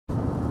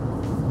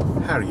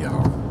Howdy,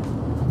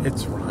 y'all.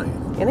 It's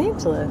Ryan. And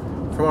Angela.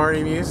 From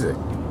RE Music.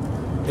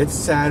 It's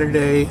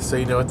Saturday, so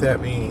you know what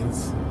that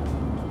means.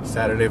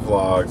 Saturday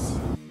vlogs.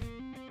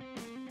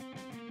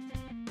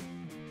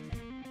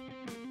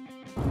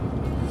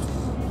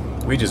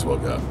 We just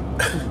woke up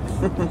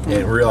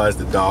and realized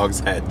the dogs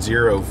had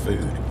zero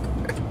food.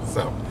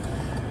 So,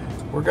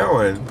 we're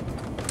going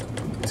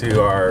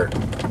to our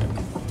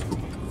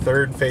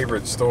third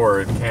favorite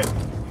store in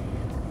Canton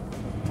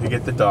to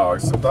get the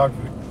dogs some dog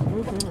food.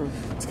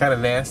 Mm-hmm. It's kind of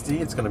nasty.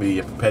 It's going to be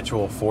a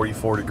perpetual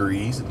 44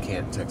 degrees in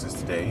Canton, Texas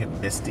today,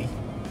 and misty.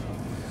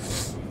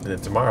 And then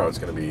tomorrow it's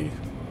going to be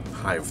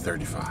high of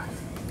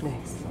 35.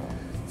 Nice.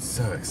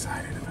 So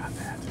excited about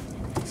that.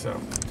 So,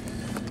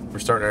 we're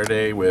starting our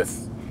day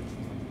with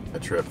a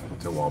trip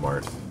to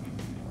Walmart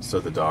so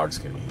the dogs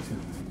can eat.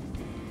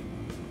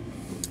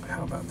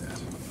 How about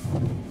that?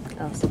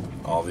 Awesome.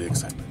 All the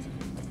excitement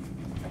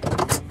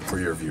for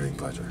your viewing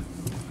pleasure.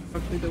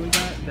 Okay, then we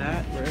got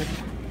that red.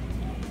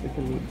 We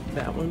can eat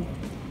that one.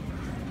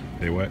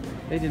 They what?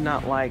 They did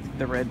not like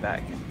the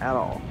redback at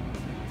all.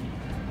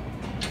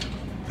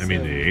 I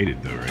mean, they ate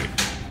it though, right?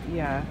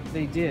 Yeah,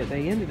 they did.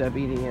 They ended up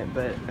eating it,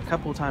 but a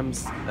couple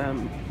times,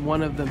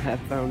 one of them had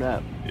thrown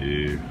up.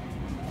 Ew.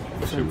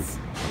 What should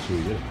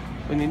we get?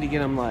 We need to get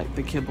them like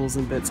the kibbles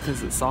and bits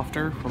because it's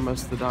softer for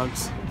most of the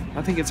dogs.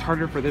 I think it's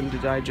harder for them to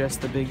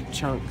digest the big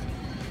chunk.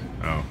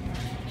 Oh.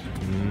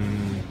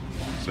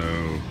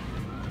 So.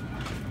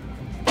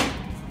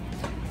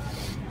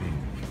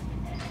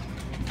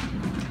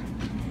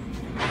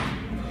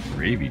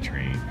 Gravy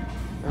train.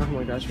 Oh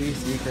my gosh, we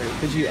used to eat that.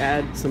 Could you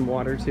add some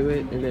water to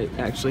it and it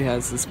actually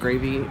has this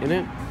gravy in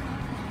it?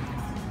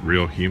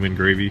 Real human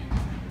gravy?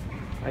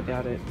 I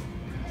doubt it.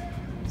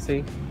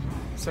 See?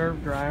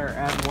 Serve dry or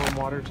add warm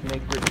water to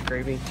make rich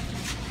gravy.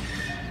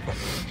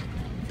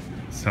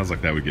 Sounds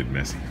like that would get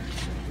messy.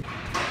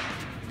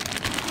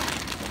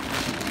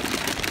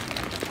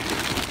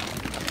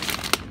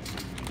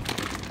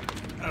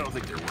 I don't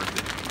think they're worth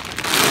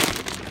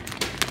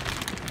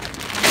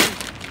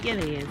it. Yeah,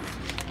 they is.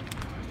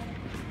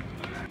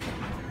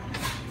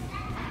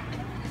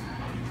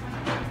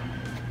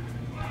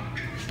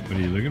 What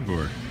are you looking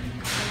for?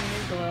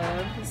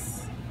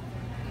 Gloves.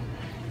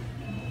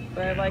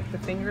 But I like the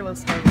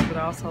fingerless gloves, but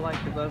I also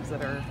like the gloves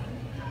that are,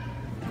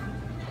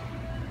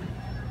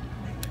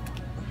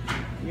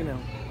 you know,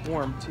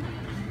 warm too.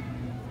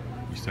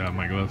 You still have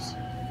my gloves?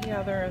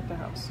 Yeah, they're at the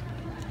house.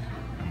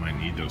 I might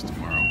need those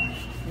tomorrow.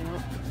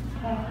 Yep.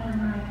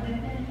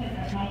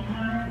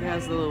 It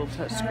has the little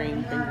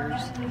touchscreen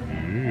fingers.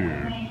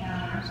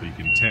 Ooh. So you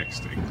can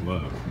text and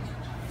glove.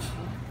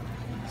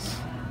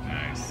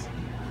 Nice.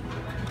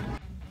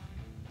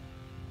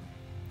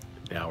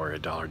 Now we're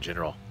at Dollar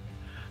General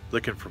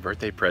looking for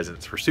birthday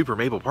presents for Super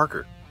Mabel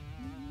Parker.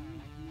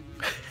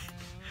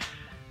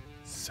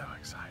 So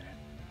excited.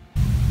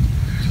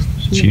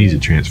 She needs a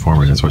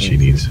transformer, that's what she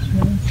needs.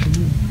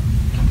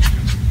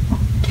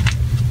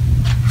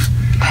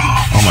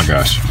 Oh my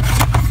gosh.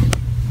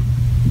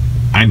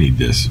 I need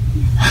this.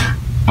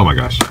 Oh my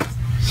gosh.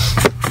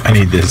 I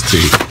need this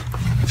too.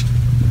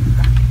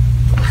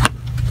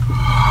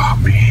 Oh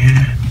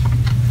man.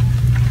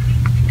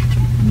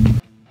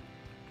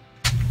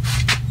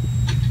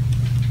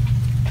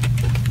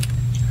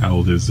 How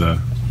old is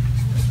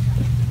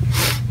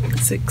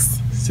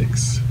 6.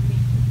 6?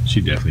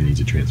 She definitely needs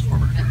a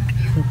transformer.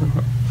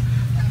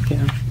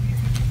 Yeah.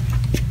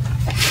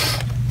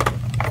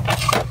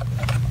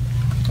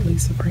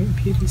 Lisa Brant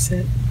beauty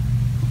set.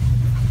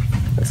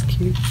 That's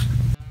cute.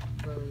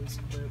 Those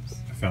clips.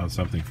 I found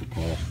something for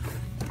Paul.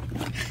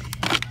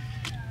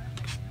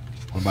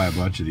 I'll buy a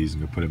bunch of these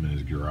and go put them in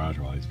his garage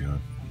while he's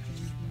gone.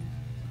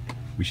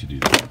 We should do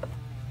that.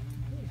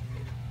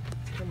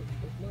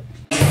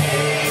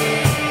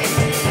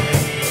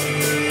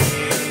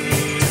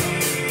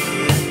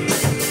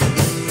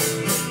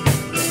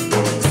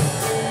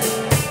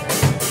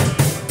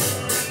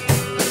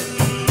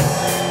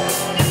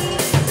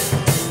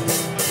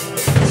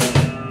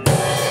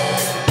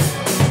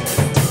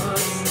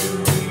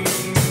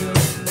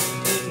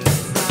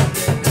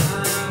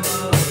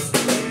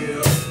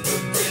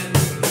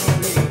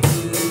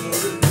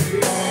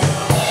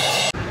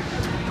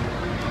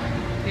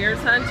 Here's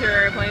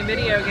Hunter playing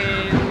video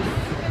games.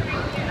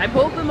 I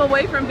pulled them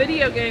away from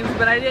video games,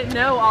 but I didn't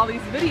know all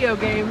these video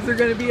games are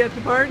going to be at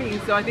the party,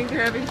 so I think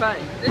they're having fun.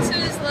 This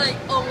is like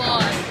a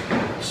lot.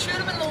 Shoot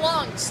him in the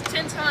lungs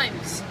 10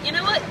 times. You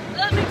know what?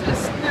 Let me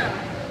just, no.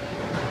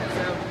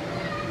 So,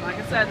 like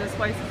I said, this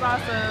place is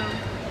awesome.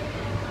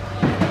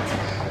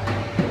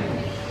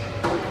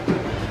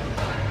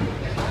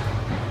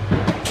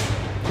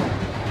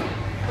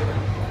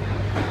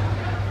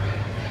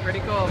 Pretty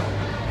cool.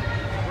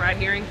 Right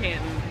here in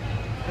Canton.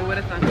 Who would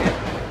have thunk it?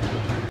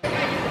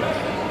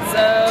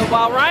 So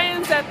while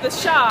Ryan's at the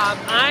shop,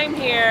 I'm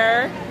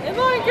here, and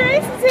Lauren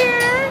Grace is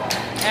here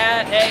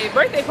at a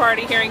birthday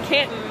party here in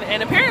Canton.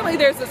 And apparently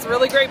there's this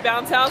really great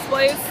bounce house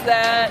place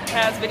that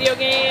has video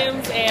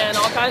games and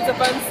all kinds of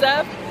fun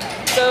stuff.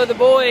 So the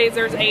boys,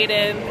 there's Aiden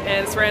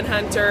and his friend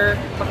Hunter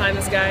behind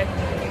this guy.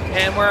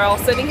 and we're all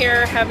sitting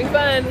here having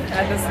fun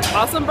at this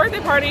awesome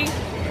birthday party,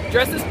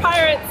 dressed as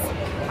pirates.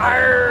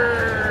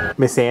 Arrgh.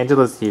 Miss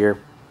Angela's here.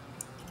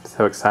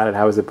 So excited.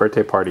 How was the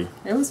birthday party?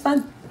 It was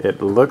fun.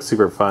 It looked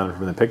super fun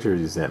from the pictures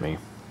you sent me.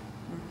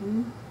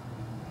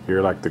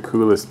 You're like the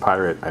coolest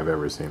pirate I've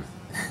ever seen.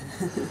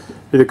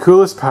 You're the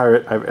coolest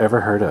pirate I've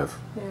ever heard of.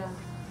 Yeah.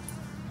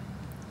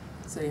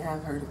 So you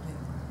have heard of me?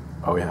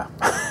 Oh yeah.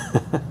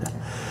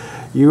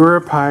 You were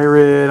a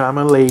pirate. I'm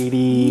a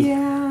lady.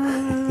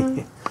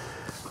 Yeah.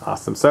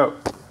 Awesome. So,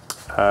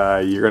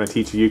 you're going to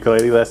teach a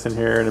ukulele lesson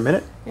here in a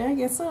minute. Yeah, I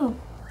guess so.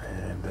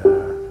 And I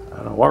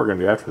don't know what we're going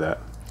to do after that.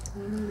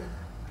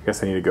 I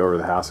guess I need to go over to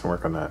the house and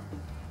work on that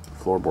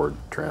floorboard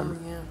trim.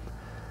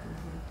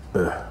 Oh,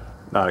 yeah. Ugh,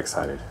 not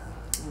excited.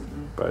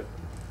 But,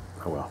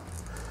 oh well.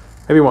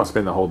 Maybe we won't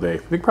spend the whole day.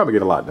 We can probably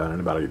get a lot done in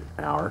about an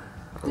hour.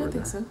 Yeah, I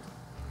think so.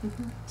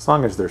 As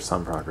long as there's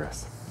some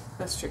progress.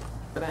 That's true.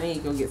 But I need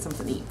to go get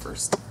something to eat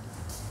first.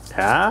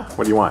 Yeah?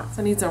 What do you want?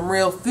 So I need some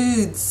real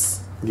foods.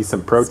 Need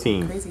some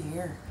protein. It's crazy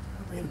here.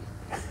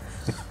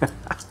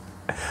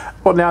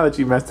 Well, now that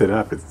you messed it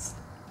up, it's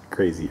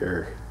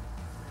crazier.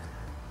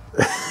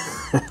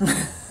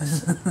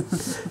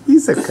 You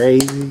so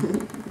crazy.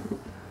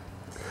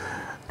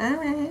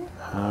 Alright.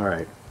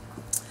 Alright.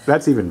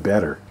 That's even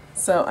better.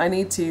 So I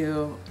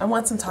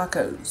want some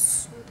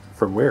tacos.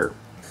 From where?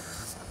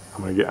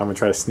 I'm gonna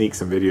try to sneak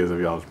some videos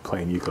of y'all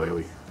playing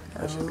ukulele.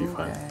 That should be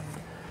fun. Okay.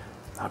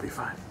 That'll be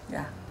fun.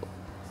 Yeah.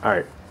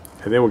 Alright.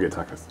 And then we'll get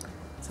tacos.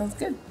 Sounds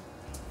good.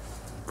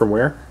 From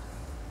where?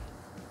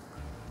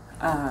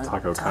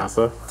 Taco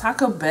Casa?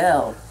 Taco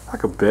Bell.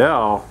 Taco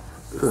Bell?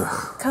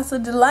 Ugh. Casa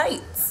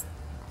Delights.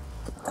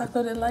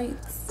 Taco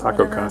Delights.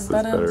 Taco whatever. Casa's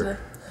better.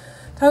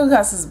 Taco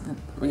Casa's,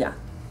 yeah.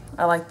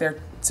 I like their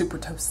super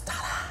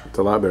tostada. It's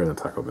a lot better than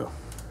Taco Bell.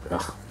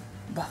 Ugh.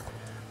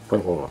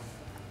 All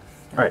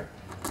right.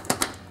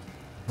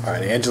 All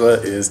right, Angela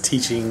is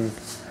teaching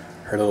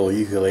her little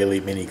ukulele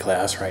mini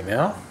class right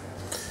now.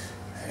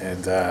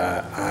 And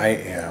I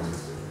am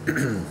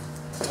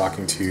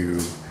talking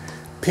to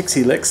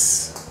Pixie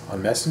Licks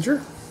on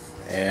Messenger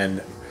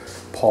and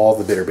Paul,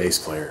 the bitter bass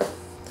player.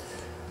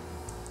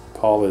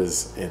 Paul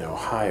is in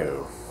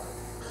Ohio.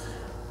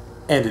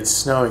 And it's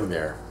snowing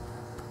there.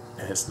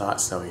 And it's not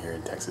snowing here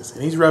in Texas.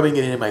 And he's rubbing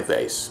it in my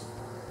face.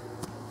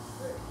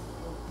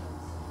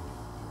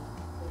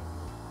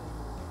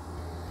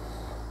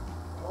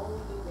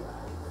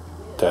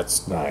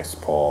 That's nice,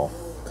 Paul.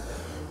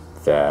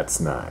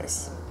 That's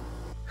nice.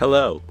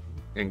 Hello,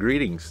 and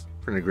greetings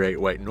from the Great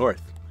White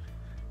North.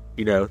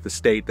 You know, the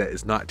state that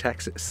is not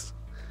Texas.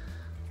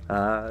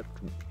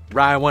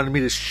 Ryan wanted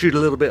me to shoot a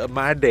little bit of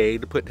my day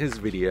to put in his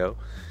video.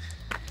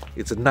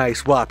 It's a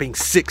nice whopping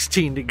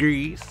 16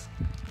 degrees.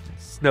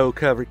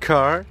 Snow-covered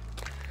car.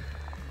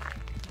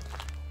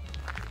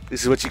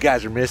 This is what you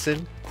guys are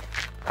missing.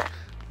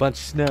 Bunch of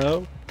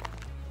snow.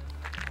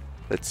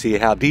 Let's see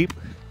how deep.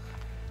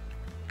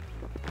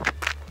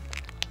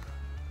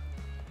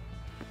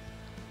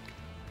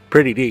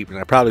 Pretty deep, and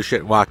I probably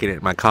shouldn't walk in it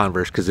in my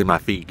Converse because then my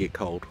feet get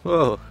cold.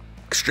 Oh,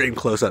 extreme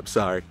close-up,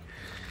 sorry.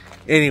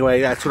 Anyway,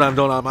 that's what I'm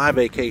doing on my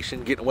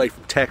vacation, getting away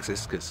from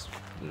Texas, because,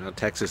 you know,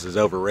 Texas is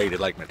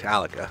overrated like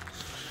Metallica.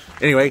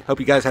 Anyway,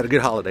 hope you guys had a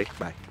good holiday.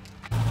 Bye.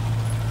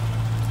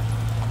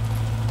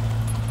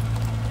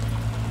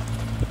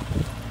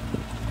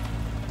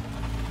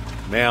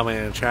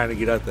 Mailman trying to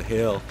get up the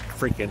hill.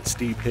 Freaking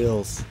steep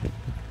hills.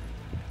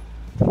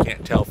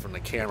 Can't tell from the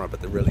camera,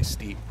 but they're really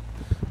steep.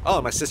 Oh,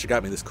 my sister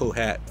got me this cool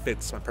hat.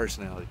 Fits my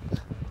personality.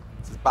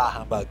 This is Bah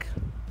Humbug.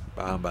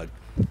 Bah Humbug.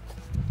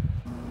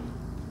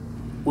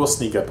 We'll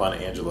sneak up on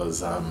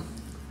Angela's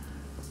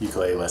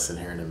ukulele lesson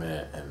here in a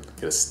minute and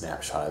get a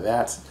snapshot of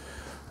that.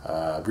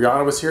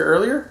 Breanna was here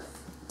earlier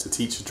to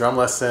teach a drum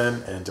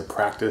lesson and to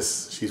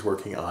practice. She's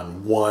working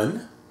on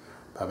One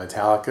by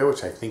Metallica,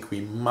 which I think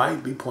we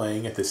might be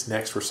playing at this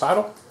next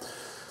recital.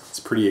 It's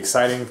pretty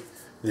exciting.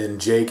 Then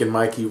Jake and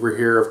Mikey were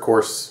here, of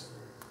course,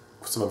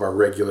 some of our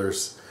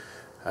regulars.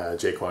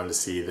 Jake wanted to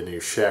see the new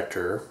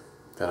Schecter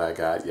that I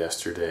got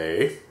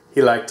yesterday.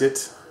 He liked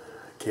it.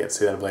 Can't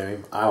say that I blame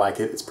him. I like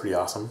it. It's pretty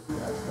awesome.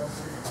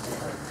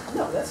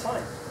 No, that's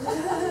fine.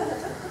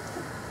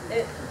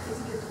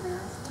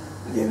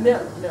 No,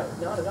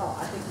 not at all.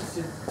 I think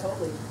you should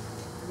totally,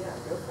 yeah,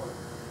 go for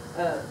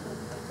it.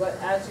 But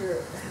as you're,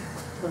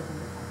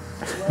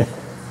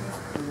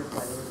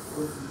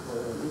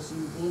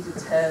 you need to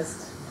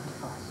test.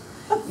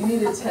 You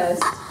need to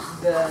test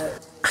the.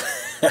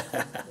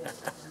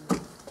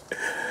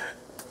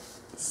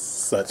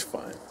 Such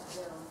fun.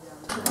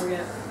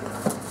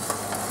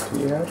 Do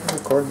you have to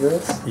record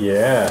this?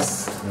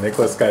 Yes.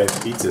 Nicholas got his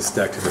pizza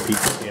stuck to the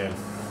pizza can.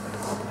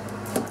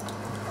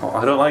 Oh,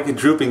 I don't like it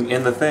drooping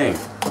in the thing.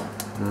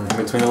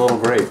 Between the little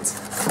grates.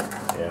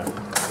 Yeah.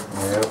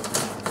 Yep.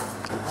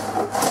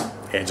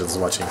 Angela's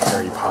watching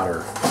Harry Potter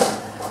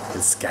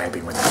and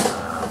Skyping with her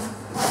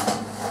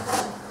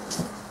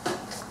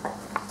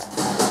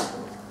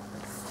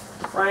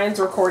mom. Ryan's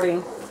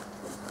recording.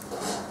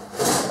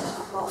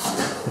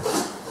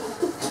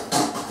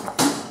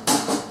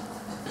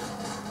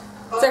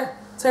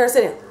 Sarah,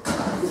 sit down.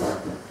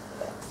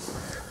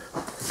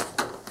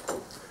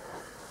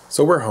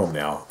 So we're home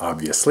now,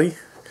 obviously.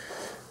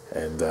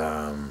 And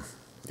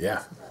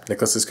yeah,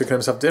 Nicholas is cooking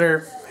himself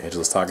dinner.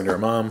 Angela's talking to her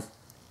mom.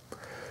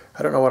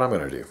 I don't know what I'm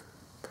going to do.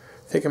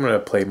 I think I'm going to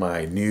play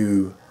my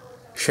new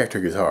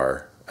Schecter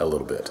guitar a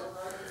little bit.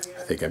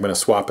 I think I'm going to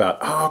swap out...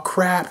 Oh,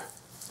 crap!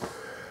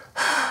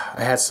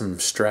 I had some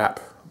strap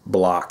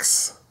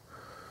blocks,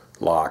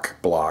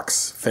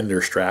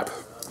 fender strap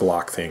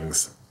block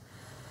things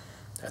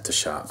at the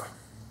shop.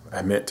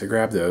 I meant to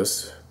grab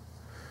those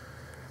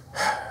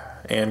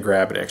and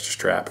grab an extra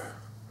strap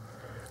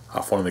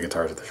off one of the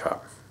guitars at the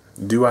shop.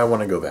 Do I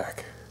want to go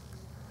back?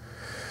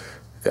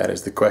 That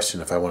is the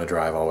question, if I want to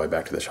drive all the way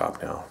back to the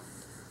shop now.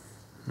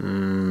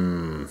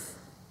 Dang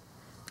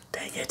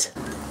it.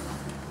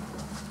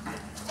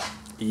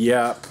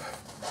 Yup.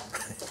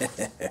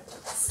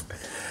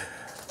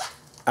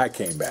 I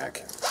came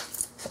back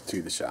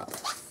to the shop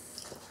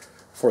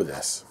for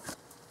this.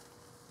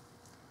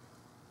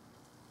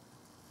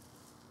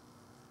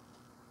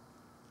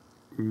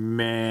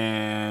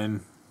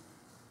 Man.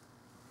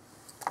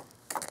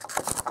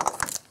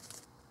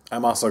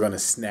 I'm also going to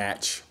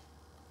snatch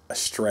a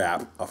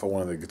strap off of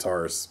one of the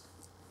guitars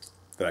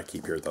that I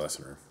keep here at the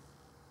lesson room.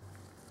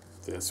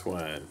 This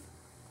one.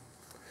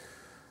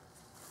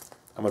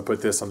 I'm going to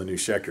put this on the new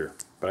Schecter,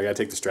 but I got to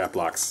take the strap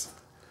locks.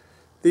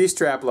 These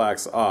strap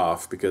locks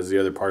off because the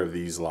other part of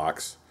these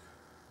locks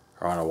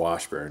are on a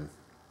Washburn,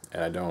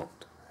 and I don't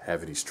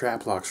have any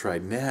strap locks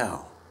right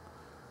now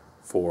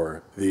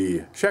for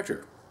the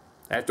Schecter.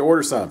 I have to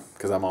order some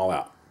because I'm all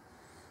out.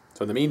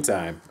 So in the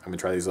meantime, I'm going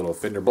to try these little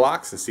fender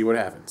blocks and see what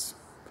happens.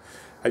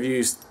 I've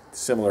used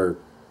similar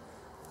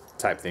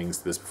type things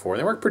to this before,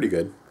 and they work pretty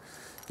good,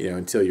 you know,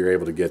 until you're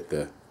able to get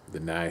the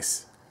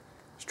nice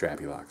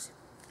strappy locks.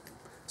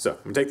 So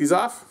I'm going to take these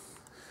off,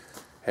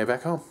 head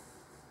back home.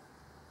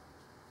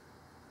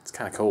 It's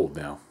kind of cold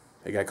now.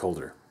 It got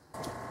colder.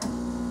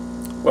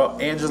 Well,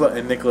 Angela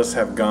and Nicholas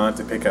have gone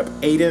to pick up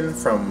Aiden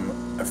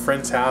from a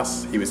friend's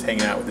house. He was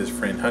hanging out with his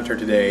friend Hunter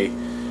today,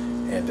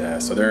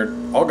 and so they're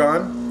all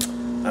gone.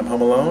 I'm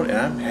home alone, and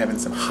I'm having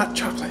some hot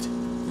chocolate.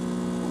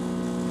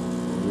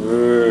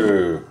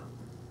 Ooh.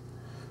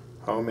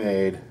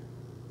 Homemade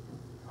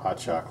hot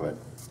chocolate.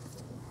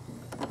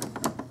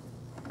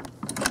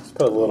 Let's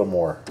put a little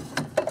more.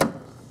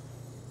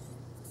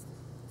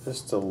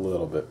 Just a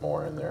little bit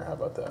more in there. How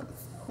about that?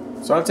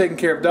 So I'm taking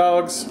care of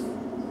dogs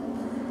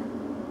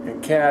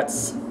and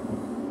cats.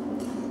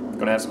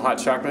 Gonna have some hot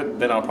chocolate.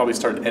 Then I'll probably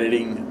start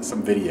editing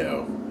some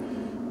video.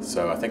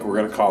 So I think we're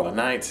gonna call it a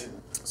night.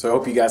 So I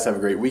hope you guys have a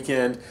great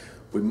weekend.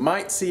 We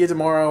might see you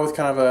tomorrow with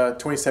kind of a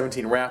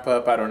 2017 wrap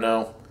up. I don't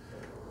know.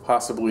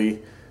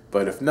 Possibly.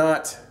 But if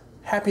not,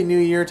 Happy New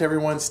Year to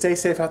everyone. Stay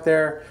safe out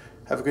there.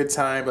 Have a good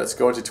time. Let's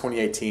go into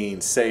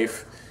 2018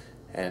 safe.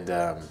 And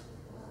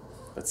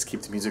let's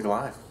keep the music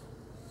alive.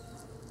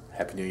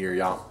 Happy New Year,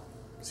 y'all.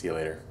 See you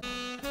later.